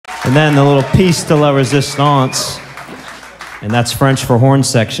And then the little piece de la resistance, and that's French for horn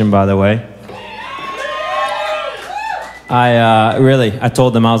section, by the way. I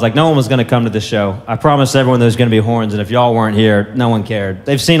told them, I was like, no one was going to come to the show. I promised everyone there was going to be horns, and if y'all weren't here, no one cared.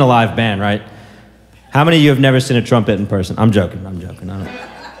 They've seen a live band, right? How many of you have never seen a trumpet in person? I'm joking.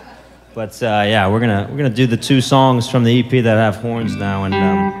 But yeah, we're gonna do the 2 songs from the EP that have horns now, and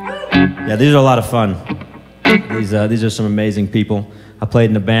yeah, these are a lot of fun. These are some amazing people. I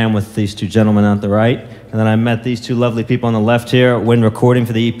played in a band with these 2 gentlemen on the right, and then I met these 2 lovely people on the left here when recording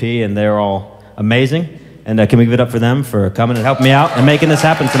for the EP, and they're all amazing. And can we give it up for them for coming and helping me out and making this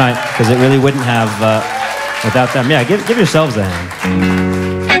happen tonight? Because it really wouldn't have without them. Yeah, give yourselves a hand.